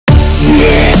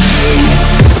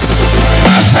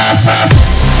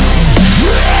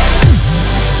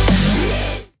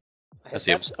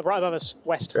see him. Right above us,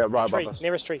 west. Yeah, right tree, above us.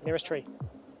 nearest tree, nearest tree.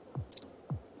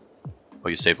 Oh,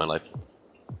 you saved my life.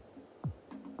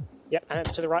 Yep, and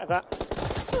to the right of that.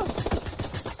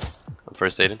 I'm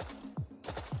first aiding.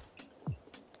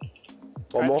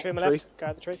 One Guy more. at the tree on my Tree. left. Guy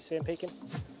at the tree, see him peeking.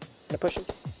 Gonna push him.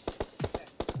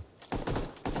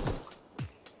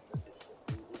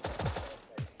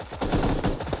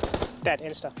 Dead,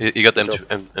 insta. You got the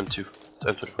M2.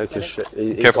 M2. Take his shit.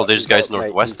 He Careful, got- there's he guys got-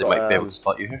 northwest. They he's might got, be able to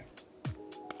spot you here.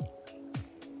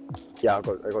 Yeah, I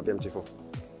got the M24.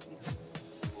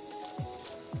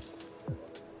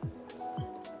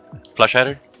 Flash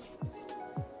hider.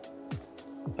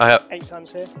 I have. 8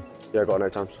 times here. Yeah, got no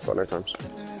times. Got no times.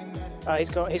 He's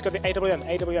got the AWM.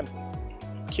 AWM.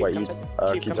 Cube, Wait, come you- take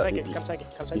Cube, Cube, come take you- it. Come take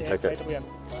it. Come you take take it. it. AWM.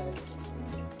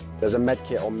 There's a med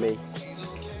kit on me.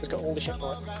 He's got all the shit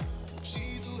for it.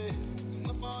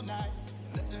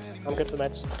 I'm good for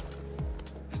meds.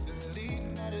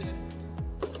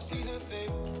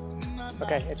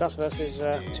 Okay, it's us versus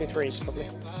 2 3s probably.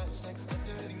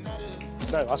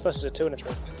 No, us versus a 2 and a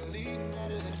 3.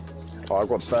 Oh, I've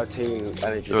got 13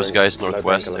 energy. Those drinks, guys no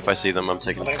northwest. painkiller. If I see them, I'm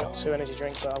taking I've them. only got 2 energy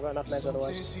drinks, but I've got enough meds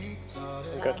otherwise.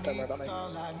 I'm good, don't worry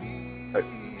about me.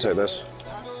 Take this.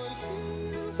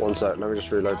 One sec, let me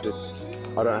just reload, dude.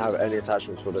 I don't have any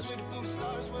attachments for this.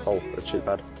 Oh, a cheap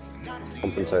pad.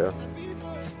 Compensator.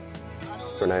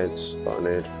 Grenades, that I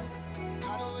need.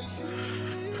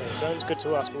 Okay, zone's good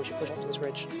to us, but we should push up to this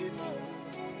ridge.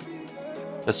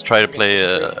 Let's try to play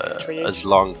Tree as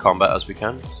long combat as we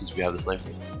can, since we have the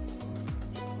sniper.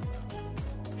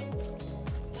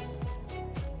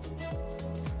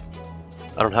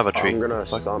 I don't have a tree. I'm gonna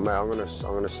Fuck. start, mate. I'm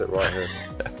gonna sit right here.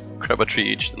 Grab a tree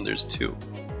each, then there's 2.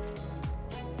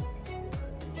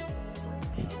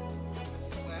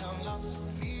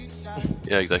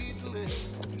 Yeah, exactly.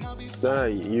 No,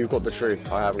 you've got the tree.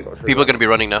 I haven't got a tree. People are gonna be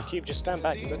running now. Cube, just stand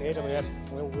back, you've got the AWM.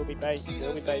 We'll be bait,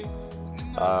 we'll be bait.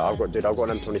 I've got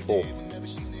an M24.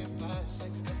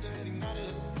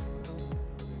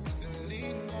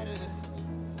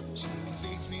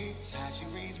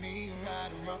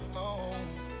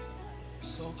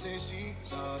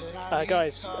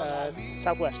 Guys,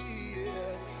 southwest.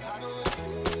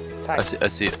 Tag. I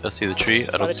see the tree.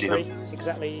 I By don't the see tree, him.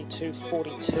 exactly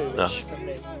 242-ish No. from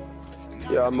me.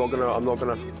 Yeah, I'm not gonna tunnel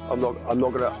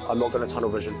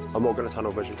vision. I'm not gonna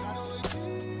tunnel vision.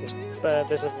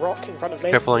 There's a rock in front of me.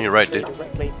 Careful on your right, Tree dude.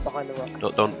 Directly behind the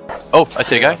rock. Don't. Oh, I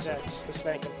see a guy. Yeah, he's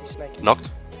snaking, he's snaking. Knocked.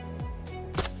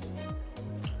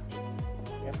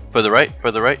 Yeah. Further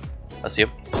right. I see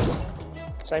him.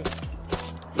 Same,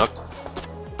 Knocked.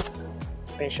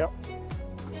 being shot.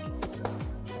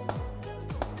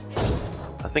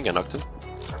 I think I knocked him.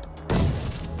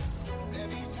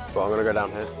 But I'm gonna go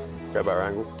down here. Get a better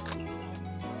angle.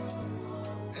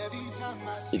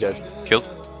 You dead? Killed.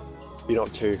 You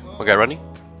knocked 2. One guy running.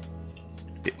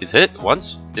 He's hit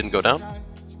once. Didn't go down.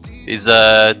 He's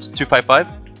 255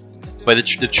 by the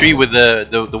tree with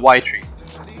the Y tree.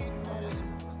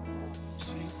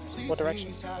 What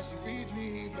direction?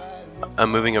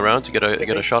 I'm moving around to get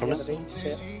a shot on him. See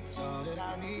it?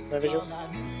 No visual.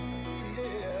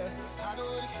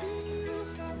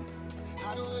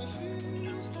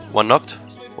 One knocked.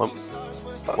 One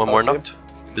more I see him. knocked.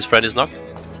 His friend is knocked.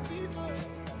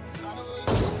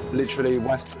 Literally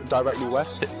west, directly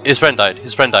west. His friend died.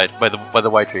 His friend died by the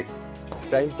Y tree.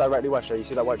 James, directly west. You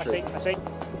see that white tree? I see.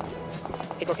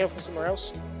 He got killed from somewhere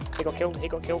else. He got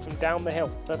killed from down the hill,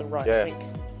 further right, Yeah. I think.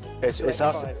 It's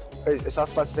us. 285. It's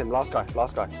us versus him. Last guy.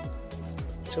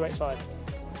 285.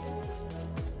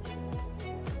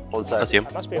 One sec. I see him.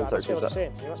 I must be able to see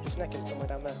him. He must be snacking somewhere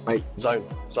down there. Mate, zone.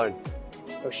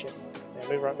 Oh shit. Yeah,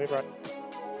 move right.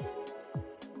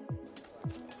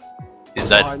 He's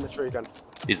dead. Behind the tree again.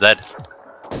 He's dead.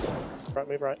 Right,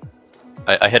 move right.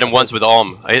 I hit him once with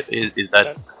arm. He's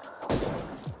dead.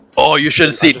 Oh, you should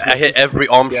have seen. I hit every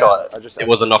arm shot. It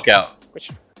was a knockout.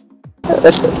 Which?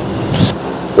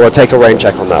 We'll take a rain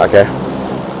check on that, okay?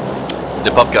 The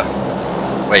Pubg.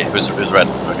 Wait, who's red?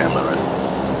 Okay, I'm not red.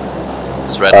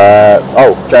 Who's red?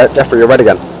 Jeffrey, you're red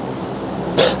again.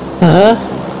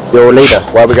 You're a leader.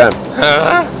 Where are we going?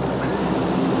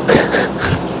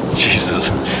 Jesus.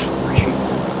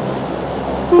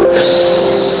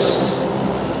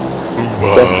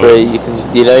 Jeffrey,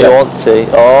 you know you want to.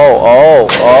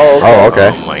 Oh,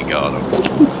 okay. Oh my god.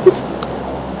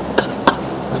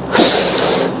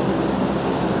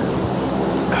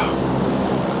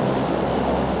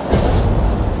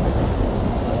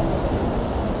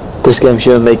 This game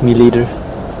shouldn't make me leader.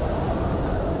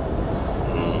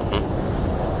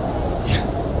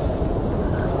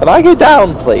 Can I go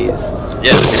down, please?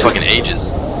 Yeah, it's fucking ages.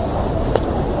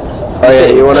 Oh yeah,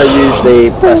 you want to usually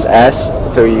press S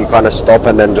till you kind of stop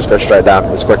and then just go straight down.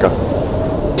 It's quicker.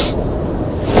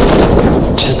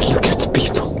 Just look at the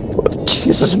people.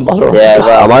 Jesus, mother of Yeah,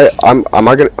 God. I'm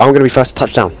gonna be first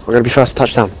touchdown. I'm gonna be first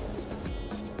touchdown.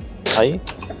 Are you?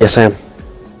 Yes, I am.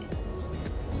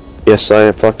 Yes,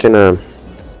 I fucking am.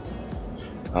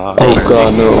 Oh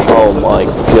god, no. Oh my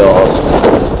god.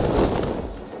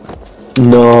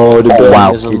 No, the building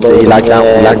Wow, is he lagged out.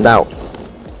 He lagged out.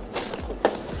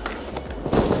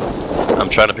 I'm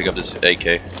trying to pick up this AK.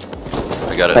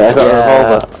 I got it. I got a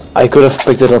revolver. I could have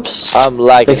picked it up I'm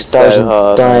lagging 6,000 so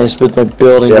hard. times, but my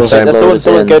building Yeah, was same.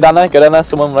 Someone go down there,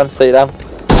 someone run straight down.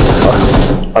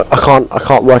 I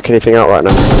can't work anything out right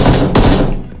now.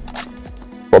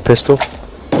 What, a pistol?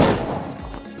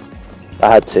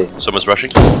 I had to. Someone's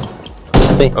rushing.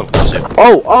 Me. Oh, that's it.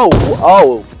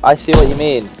 Oh, I see what you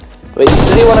mean. Wait,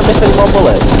 did you want to miss any more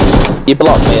bullets? You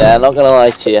blocked me there, I'm not gonna lie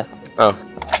to you. Oh.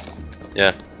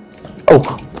 Yeah. Oh,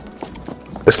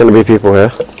 There's gonna be people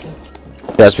here.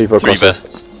 Yeah, there's people Three across here.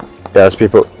 vests. Yeah, there's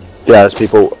people. Yeah, there's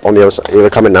people on the other side. They're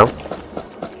coming now.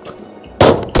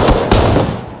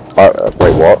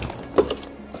 Wait, what?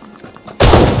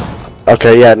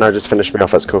 Okay, yeah, no, just finish me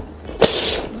off. That's cool.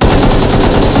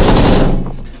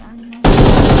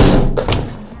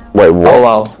 Wait, what? oh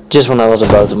wow. Just when I was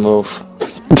about to move.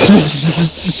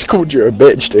 She called you a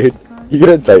bitch, dude. You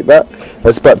gonna take that?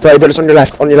 Let's put 30 bullets on your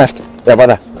left. On your left. Yeah, by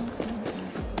there.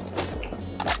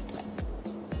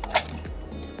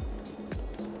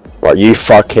 Right, you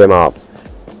fuck him up.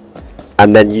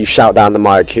 And then you shout down the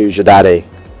mic, who's your daddy?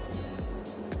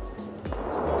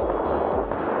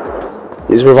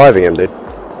 He's reviving him, dude.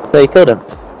 No, you killed him.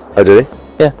 Oh, did he?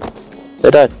 They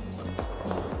died.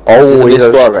 Oh, This is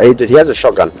a squad. he has a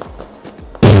shotgun.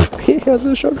 He has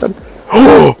a shotgun.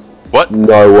 What?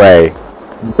 No way.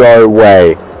 No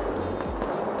way.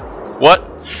 What?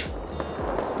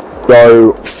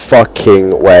 No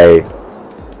fucking way.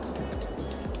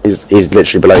 He's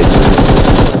literally below you.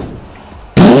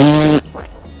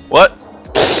 What?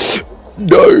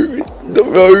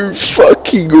 No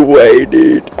fucking way,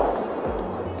 dude.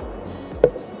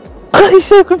 He's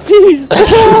so confused.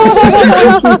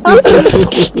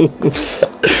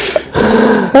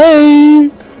 Hey.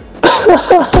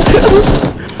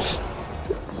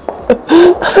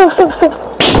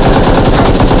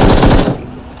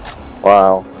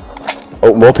 Wow.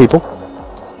 Oh, more people.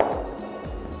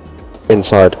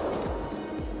 Inside.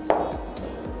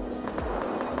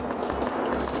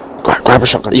 Grab a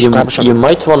shotgun. Just grab a shotgun. You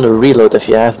might want to reload if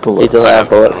you have He bullets. doesn't have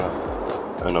bullets.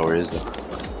 I don't know where he is though.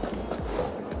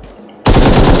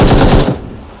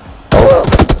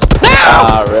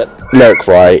 Ah, rip. Look,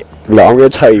 right. Look, I'm gonna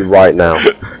tell you right now.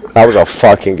 That was a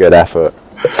fucking good effort.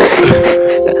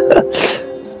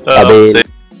 I mean,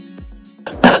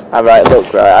 Alright,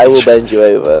 look, right, I will bend you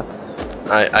over.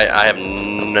 I have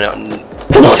no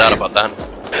doubt about that.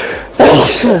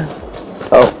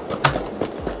 Oh.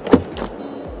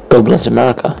 God bless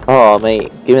America. Oh,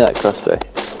 mate, give me that crossbow.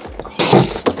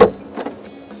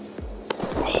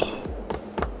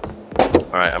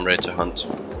 Alright, I'm ready to hunt.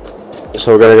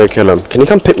 so we're gonna go kill him. Can you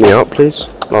come pick me up, please?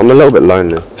 I'm a little bit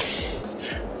lonely.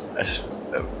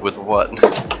 With what?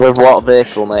 With what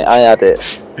vehicle, mate? I had it.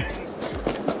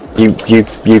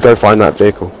 You go find that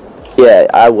vehicle. Yeah,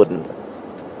 I wouldn't.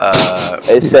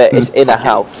 It's in a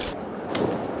house.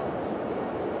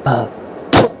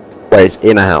 Wait, it's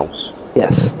in a house.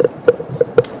 Yes.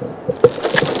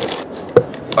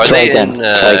 Are Try they again, in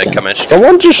try again. Kameshka?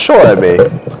 Someone just shot at me.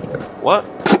 What?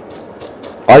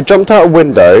 I jumped out a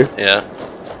window Yeah.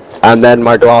 and then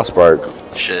my glass broke.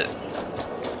 Shit.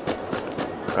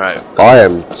 Alright. I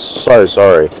am so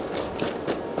sorry.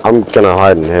 I'm gonna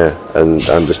hide in here and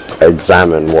just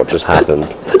examine what just happened.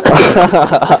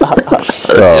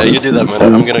 Yeah, you do that,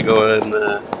 man. I'm gonna go and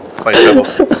find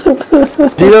trouble.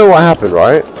 Do you know what happened,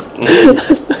 right?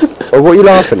 Or what are you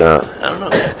laughing at? I don't know.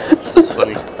 It's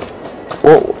funny.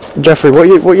 What, Jeffrey? What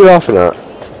you laughing at?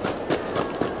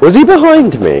 Was he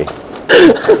behind me?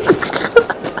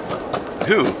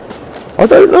 Who? I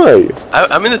don't know.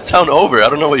 I'm in the town over. I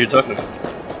don't know what you're talking about.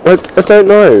 I don't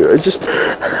know.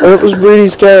 It was really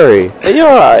scary. Are you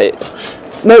alright?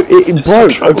 No, it It's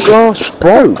broke. no A glass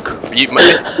broke.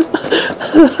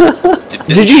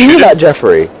 Did you hear that,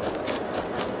 Jeffrey?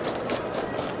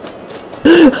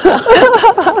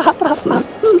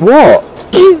 What?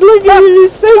 He's looking at me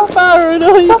so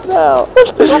paranoid now.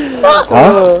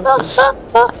 Huh?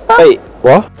 Wait,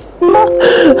 What?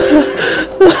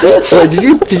 Wait,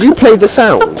 did you play the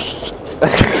sound?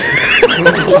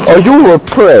 Oh, you're a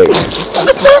prick.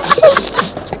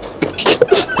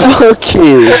 Fuck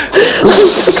you.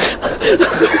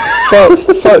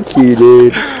 fuck you,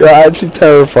 dude. That actually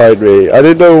terrified me. I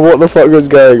didn't know what the fuck was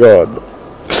going on.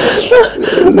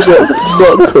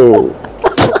 Not cool.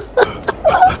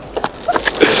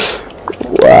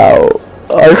 Wow.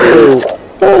 I feel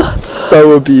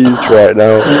so abused right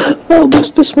now. I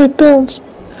almost missed my bounce.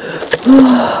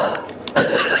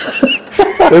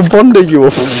 No wonder you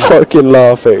were fucking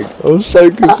laughing. I was so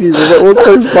confused. I was like, what's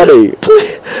so funny?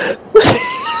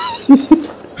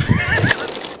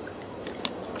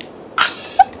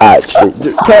 Actually,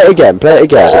 play it again,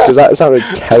 because that sounded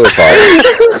terrifying.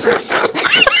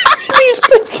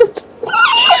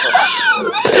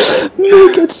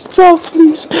 Make it stop,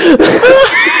 please.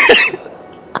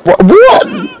 What?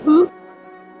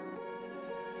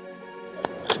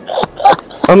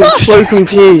 I'm so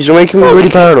confused, you're making me really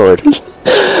paranoid.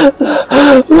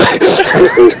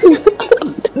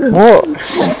 What?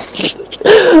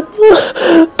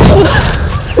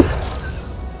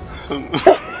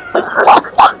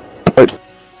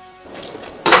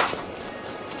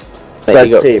 Mate,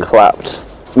 you got team. clapped.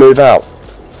 Move out.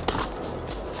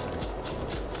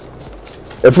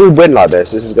 If we win like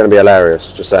this is going to be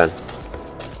hilarious, just saying.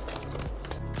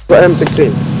 Got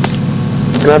M16.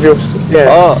 Can I have your...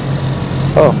 Yeah.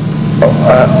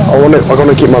 I want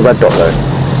to keep my red dot though.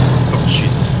 Oh,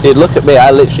 Jesus. Dude, look at me,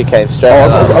 I literally came straight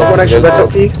out. I've got an extra red dot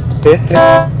for you. Here.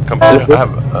 Come to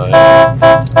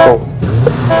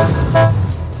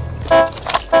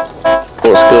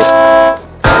What's good?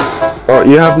 Oh,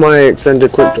 you have my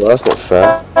extended quick draw, that's not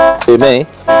fair. Do me?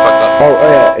 Oh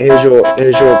yeah, here's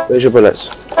your bullets.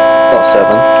 Not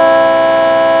 7.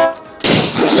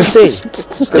 15.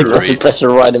 Stick the suppressor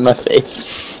right in my face.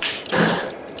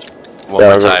 One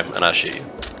more time and I'll shoot you.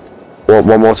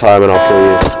 One more time and I'll kill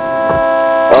you.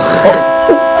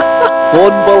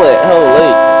 One bullet,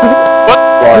 holy. What?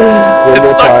 Right, one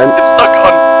more time. It's stuck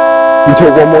on. You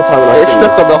talk one more time and I'll It's kill you.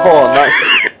 stuck on the horn, that's...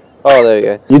 Oh, there we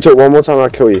go. You talk one more time and I'll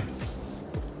kill you.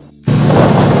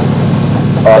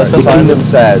 The kingdom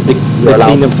says The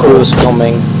kingdom crew's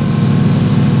coming.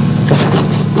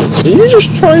 Did you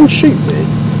just try and shoot me?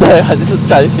 No, I just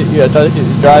tried to shoot you, I tried to shoot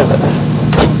the driver.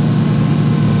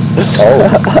 Oh.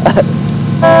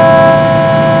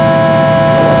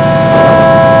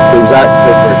 Kubzak,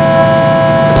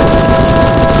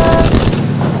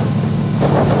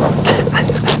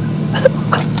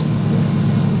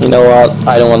 You know what?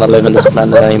 I don't want to live in this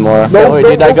planet anymore. No, Don't worry,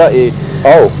 dude, I got you.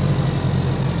 Oh.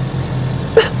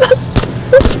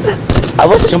 I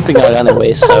was jumping out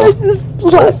anyway, so... I just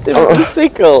slapped him with the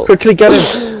sickle. Quickly get him.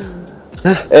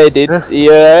 Hey, dude,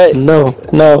 you alright? No.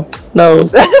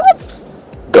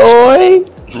 Going.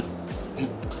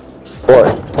 What?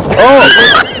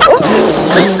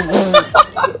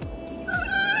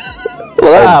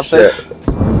 What happened? Shit.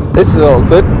 This is all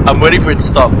good. I'm waiting for it to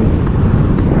stop.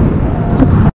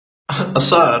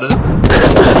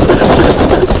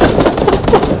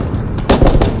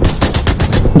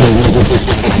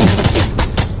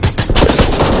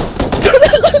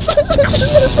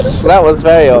 That was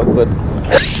very awkward.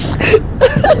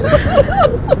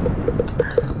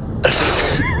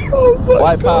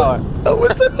 White power. That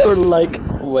was We're like,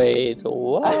 wait,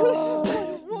 what?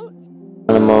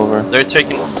 I'm over. They're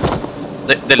taking.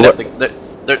 They left.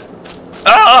 They're.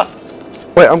 Ah!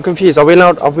 Wait, I'm confused. Are we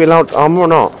allowed armor or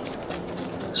not?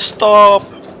 Stop!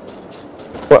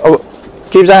 What? Oh,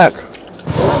 Kubzak.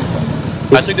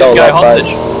 I took this guy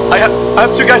hostage. I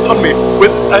have 2 guys on me.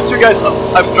 I have 2 guys.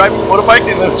 I'm driving a motorbike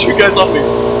and I have 2 guys on me.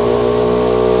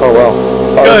 Oh well.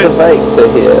 Oh, there's a Vector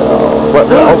here.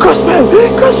 Oh, crossbow!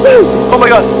 Oh my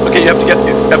god! Okay, you have to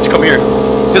come here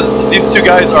because these 2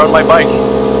 guys are on my bike.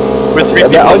 We're 3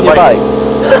 people on your bike.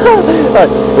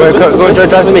 Wait, go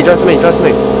drive to me. Wait,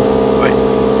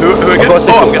 who again? I've got a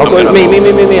sickle. Me. I've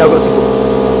got a sickle.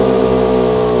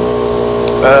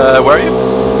 Where are you?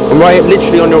 I'm right,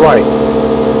 literally on your right.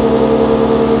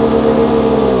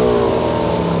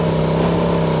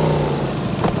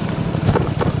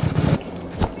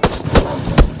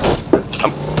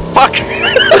 Fuck!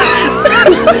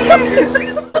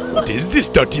 What is this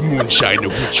dirty moonshine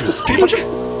of which you speak? Wait,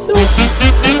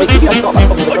 you guys got that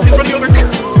from the Fuck, he's running over.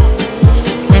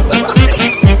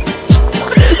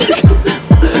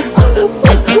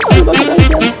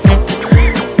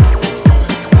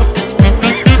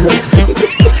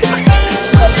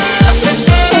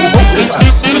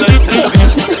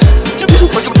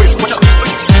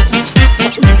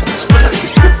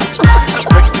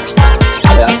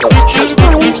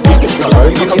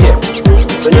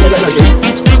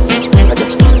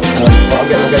 I'll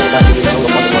get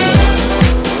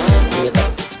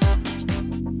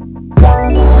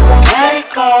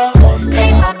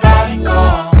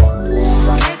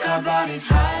body's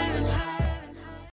high.